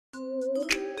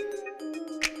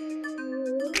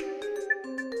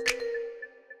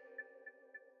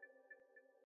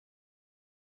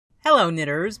Hello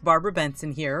knitters, Barbara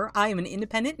Benson here. I am an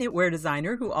independent knitwear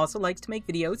designer who also likes to make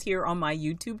videos here on my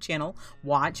YouTube channel,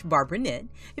 Watch Barbara Knit.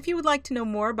 If you would like to know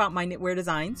more about my knitwear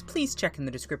designs, please check in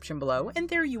the description below, and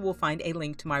there you will find a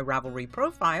link to my Ravelry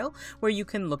profile where you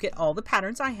can look at all the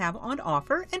patterns I have on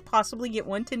offer and possibly get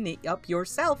one to knit up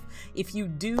yourself. If you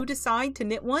do decide to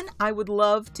knit one, I would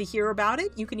love to hear about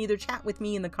it. You can either chat with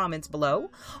me in the comments below,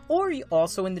 or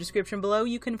also in the description below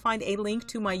you can find a link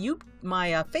to my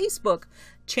Facebook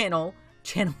channel.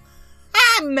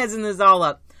 I'm messing this all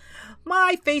up.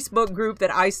 My Facebook group that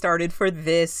I started for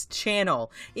this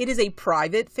channel. It is a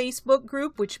private Facebook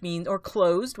group, which means, or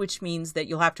closed, which means that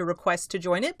you'll have to request to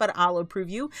join it, but I'll approve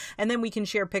you. And then we can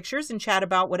share pictures and chat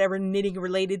about whatever knitting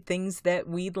related things that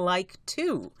we'd like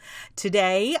to.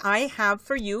 Today, I have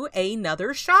for you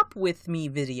another shop with me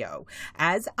video.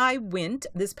 As I went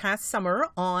this past summer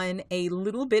on a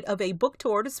little bit of a book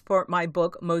tour to support my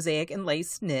book, Mosaic and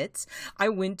Lace Knits, I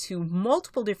went to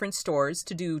multiple different stores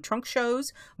to do trunk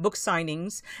shows, book signings,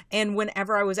 and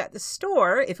whenever I was at the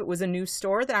store, if it was a new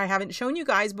store that I haven't shown you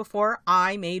guys before,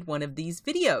 I made one of these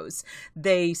videos.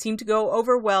 They seem to go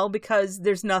over well because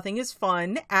there's nothing as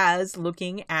fun as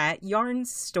looking at yarn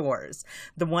stores.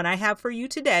 The one I have for you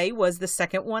today was the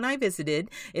second one I visited.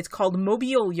 It's called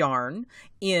Mobile Yarn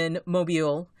in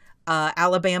Mobile,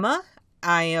 Alabama.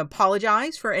 I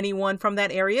apologize for anyone from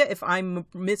that area if I'm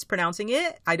mispronouncing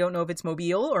it. I don't know if it's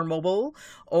Mobile or Mobile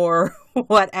or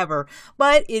whatever,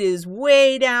 but it is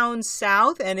way down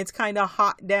south and it's kind of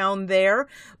hot down there,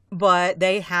 but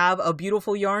they have a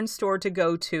beautiful yarn store to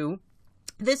go to.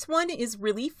 This one is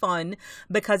really fun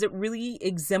because it really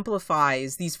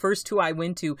exemplifies, these first two I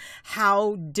went to,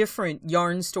 how different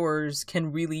yarn stores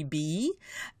can really be.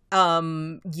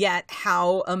 Yet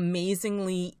how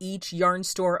amazingly each yarn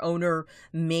store owner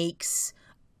makes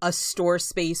a store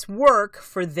space work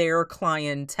for their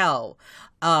clientele.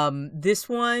 This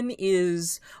one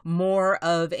is more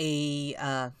of a,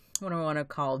 what do I want to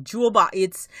call, jewel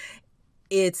box.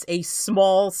 It's a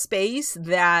small space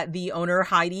that the owner,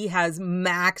 Heidi, has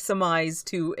maximized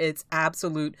to its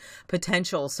absolute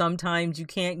potential. Sometimes you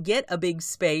can't get a big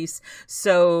space,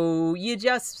 so you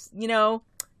just,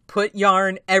 put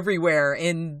yarn everywhere.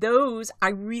 And those,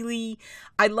 I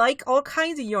like all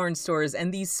kinds of yarn stores,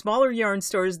 and these smaller yarn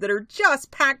stores that are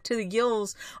just packed to the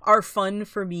gills are fun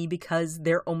for me because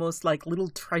they're almost like little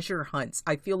treasure hunts.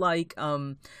 I feel like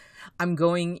I'm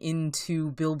going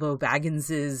into Bilbo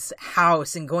Baggins's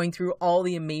house and going through all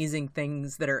the amazing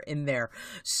things that are in there.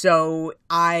 So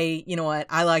you know what,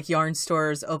 I like yarn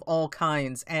stores of all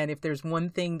kinds. And if there's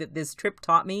one thing that this trip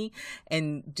taught me,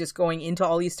 and just going into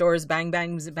all these stores, bang,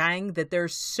 bang, bang, that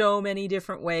there's so many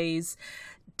different ways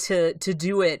to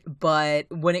do it, but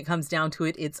when it comes down to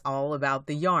it, it's all about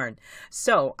the yarn.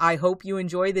 So I hope you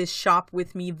enjoy this shop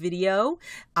with me video.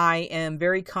 I am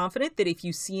very confident that if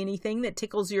you see anything that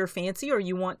tickles your fancy or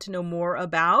you want to know more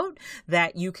about,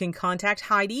 that you can contact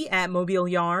Heidi at Mobile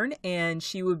Yarn and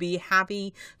she would be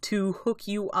happy to hook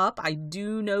you up. I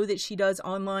do know that she does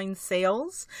online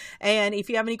sales, and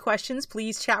if you have any questions,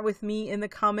 please chat with me in the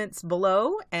comments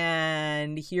below.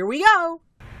 And here we go.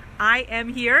 I am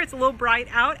here, it's a little bright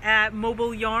out, at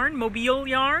Mobile Yarn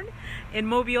in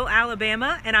Mobile,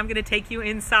 Alabama, and I'm going to take you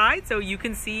inside so you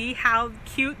can see how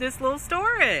cute this little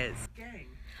store is. Okay.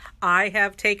 I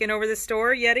have taken over the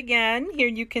store yet again. Here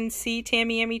you can see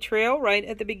Tamiami Trail right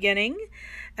at the beginning,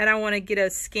 and I want to get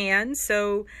a scan.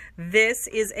 So this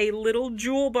is a little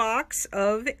jewel box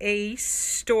of a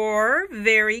store,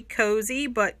 very cozy,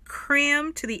 but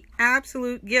crammed to the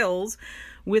absolute gills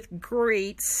with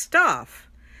great stuff.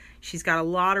 She's got a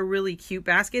lot of really cute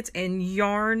baskets and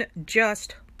yarn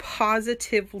just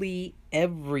positively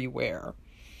everywhere.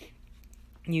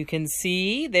 You can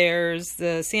see there's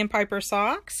the Sandpiper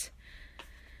socks.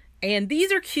 And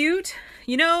these are cute.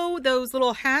 You know those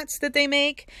little hats that they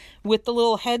make with the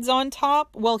little heads on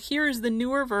top? Well, here's the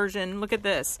newer version. Look at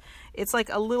this. It's like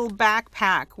a little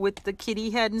backpack with the kitty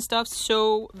head and stuff.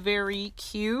 So very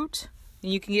cute.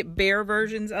 And you can get bare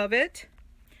versions of it.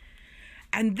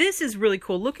 And this is really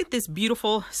cool. Look at this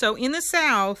beautiful. So in the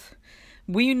South,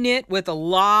 we knit with a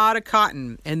lot of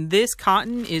cotton, and this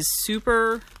cotton is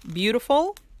super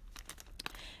beautiful.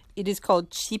 It is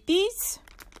called Chippies.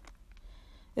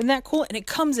 Isn't that cool? And it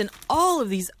comes in all of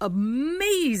these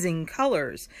amazing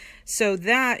colors. So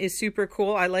that is super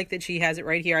cool. I like that she has it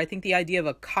right here. I think the idea of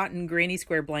a cotton granny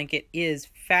square blanket is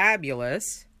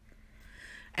fabulous.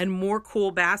 And more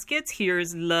cool baskets.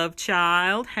 Here's Love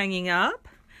Child hanging up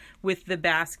with the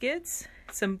baskets.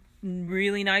 Some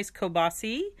really nice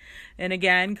Kobasi. And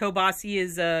again, Kobasi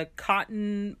is a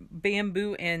cotton,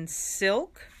 bamboo, and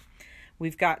silk.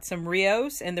 We've got some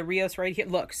Rios, and the Rios right here.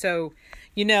 Look, so,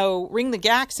 you know, Ring the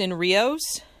Gax in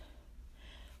Rios.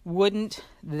 Wouldn't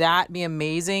that be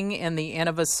amazing in the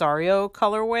Anniversario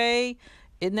colorway?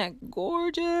 Isn't that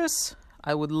gorgeous?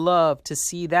 I would love to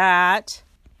see that.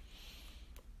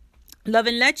 Love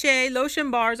and Leche lotion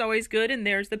bar is always good, and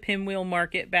there's the Pinwheel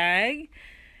Market bag.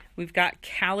 We've got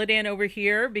Caladan over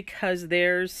here because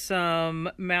there's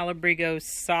some Malabrigo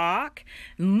sock.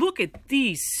 Look at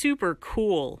these, super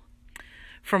cool.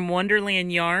 From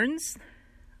Wonderland Yarns.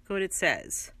 Look what it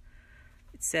says.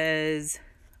 It says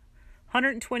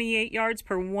 128 yards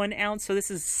per 1 ounce. So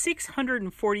this is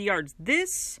 640 yards.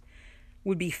 This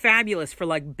would be fabulous for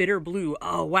like Bitter Blue.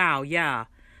 Oh, wow. Yeah.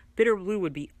 Bitter Blue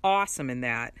would be awesome in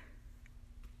that.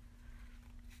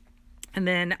 And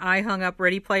then I hung up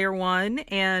Ready Player One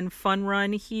and Fun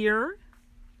Run here.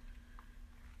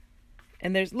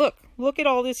 And there's, look at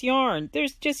all this yarn.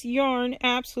 There's just yarn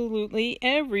absolutely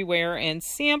everywhere, and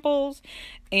samples,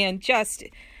 and just,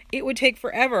 it would take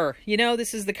forever. You know,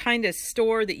 this is the kind of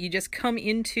store that you just come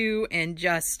into and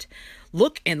just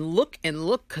look and look and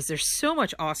look, because there's so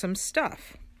much awesome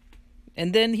stuff.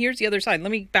 And then here's the other side. Let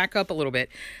me back up a little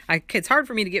bit. It's hard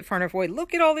for me to get far enough away.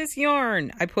 Look at all this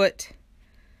yarn. I put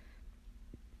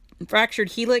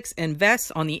Fractured Helix and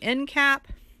Vest on the end cap.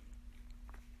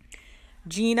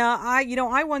 Gina,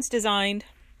 I once designed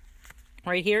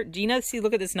right here. Gina, see,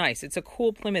 look at this nice. It's a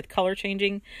cool Plymouth color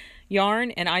changing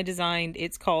yarn, and I designed,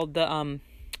 it's called the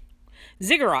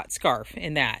Ziggurat scarf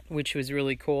in that, which was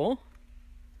really cool.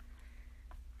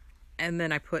 And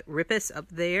then I put Rippus up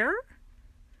there.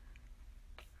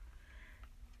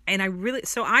 And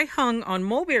so I hung on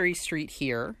Mulberry Street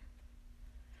here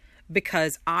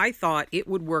because I thought it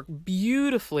would work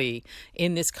beautifully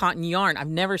in this cotton yarn. I've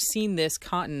never seen this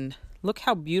cotton. Look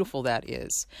how beautiful that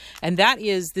is. And that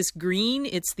is this green.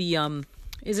 It's the,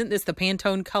 isn't this the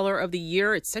Pantone color of the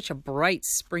year? It's such a bright,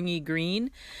 springy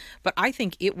green. But I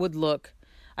think it would look,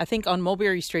 I think on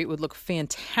Mulberry Street would look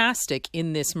fantastic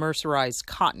in this mercerized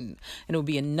cotton. And it would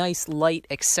be a nice light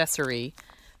accessory.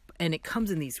 And it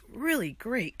comes in these really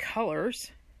great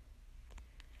colors.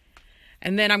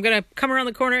 And then I'm going to come around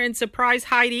the corner and surprise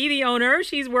Heidi, the owner.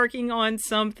 She's working on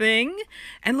something.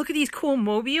 And look at these cool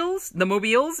mobiles. The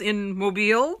mobiles in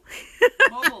Mobile.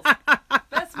 Mobiles.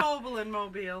 Best mobile in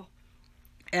Mobile.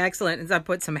 Excellent. As I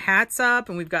put some hats up,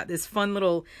 and we've got this fun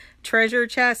little treasure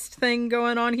chest thing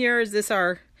going on here. Is this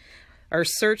our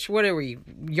search? What are we?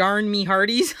 Yarn Me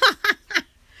Hearties?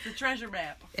 The treasure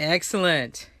map.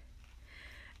 Excellent.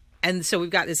 And so we've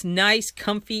got this nice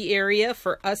comfy area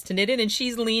for us to knit in, and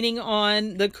she's leaning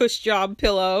on the Cush Job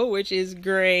pillow, which is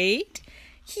great.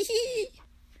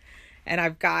 And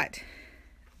I've got,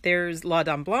 there's La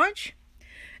Dame Blanche.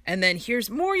 And then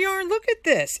here's more yarn. Look at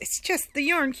this. It's just, the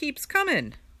yarn keeps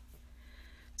coming.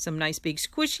 Some nice big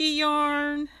squishy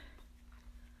yarn.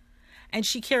 And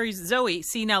she carries Zoe.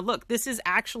 See, now look, this is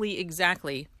actually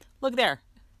exactly, look there.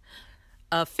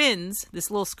 Finn's, this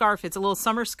little scarf, it's a little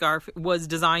summer scarf, was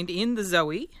designed in the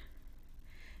Zoe.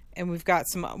 And we've got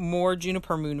some more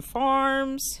Juniper Moon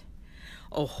Farms.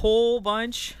 A whole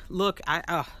bunch. Look,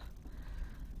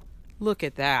 look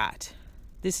at that.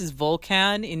 This is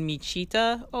Volcan in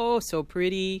Michita. Oh, so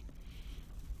pretty.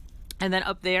 And then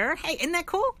up there, hey, isn't that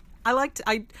cool?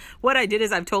 What I did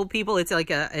is I've told people it's like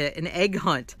an egg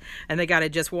hunt, and they got to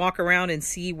just walk around and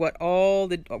see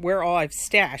where I've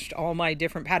stashed all my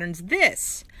different patterns.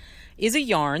 This is a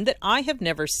yarn that I have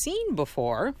never seen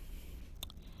before.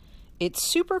 It's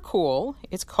super cool.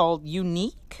 It's called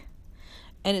Unique,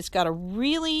 and it's got a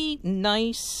really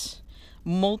nice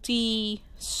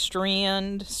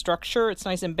multi-strand structure. It's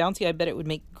nice and bouncy. I bet it would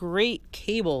make great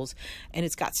cables, and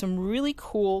it's got some really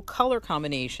cool color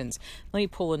combinations. Let me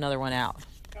pull another one out.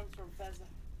 Comes from Fezza.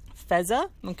 Fezza?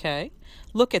 Okay.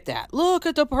 Look at that. Look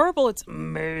at the purple. It's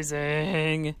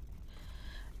amazing.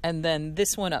 And then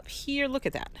this one up here. Look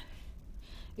at that.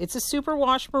 It's a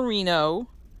superwash merino.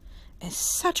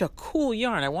 It's such a cool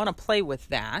yarn. I want to play with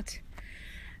that.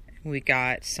 We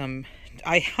got some,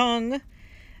 I hung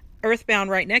Earthbound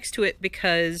right next to it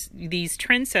because these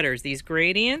trendsetters, these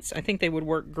gradients, I think they would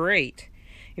work great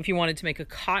if you wanted to make a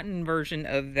cotton version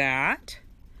of that.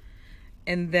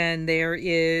 And then there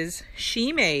is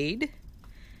She Made,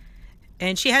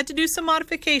 and she had to do some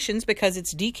modifications because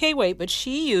it's DK weight, but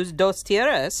she used Dos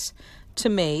Tierras to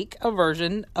make a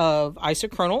version of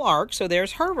Isochronal Arc. So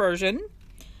there's her version,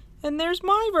 and there's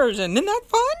my version. Isn't that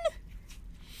fun?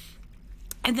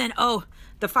 And then, oh,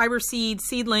 the Fiber Seed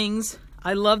seedlings.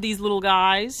 I love these little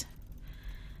guys.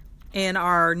 and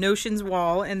our notions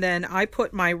wall, and then I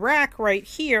put my rack right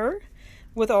here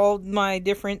with all my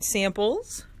different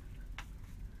samples.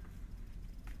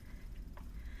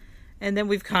 And then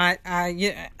we've got,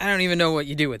 I don't even know what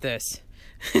you do with this.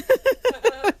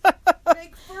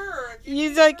 Make fur.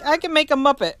 He's like, I can make a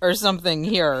Muppet or something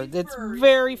here. It's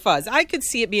very fuzz. I could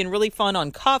see it being really fun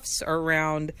on cuffs or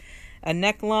around a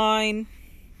neckline.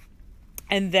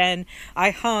 And then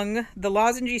I hung the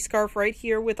lozengey scarf right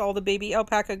here with all the baby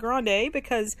alpaca grande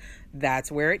because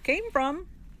that's where it came from.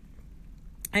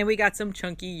 And we got some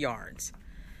chunky yarns.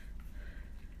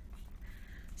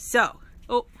 So,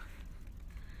 oh,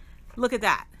 look at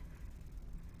that.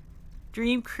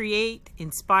 Dream, create,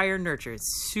 inspire, nurture.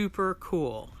 It's super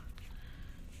cool.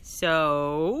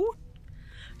 So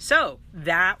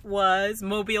that was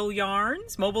Mobile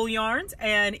Yarns,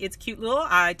 and it's cute little.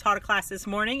 I taught a class this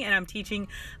morning and I'm teaching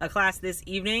a class this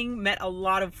evening. Met a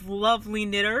lot of lovely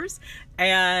knitters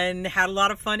and had a lot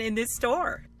of fun in this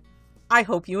store. I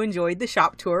hope you enjoyed the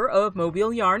shop tour of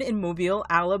Mobile Yarn in Mobile,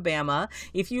 Alabama.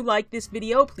 If you liked this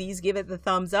video, please give it the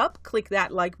thumbs up, click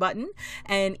that like button,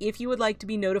 and if you would like to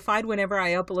be notified whenever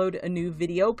I upload a new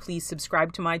video, please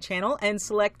subscribe to my channel and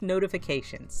select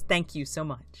notifications. Thank you so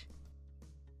much.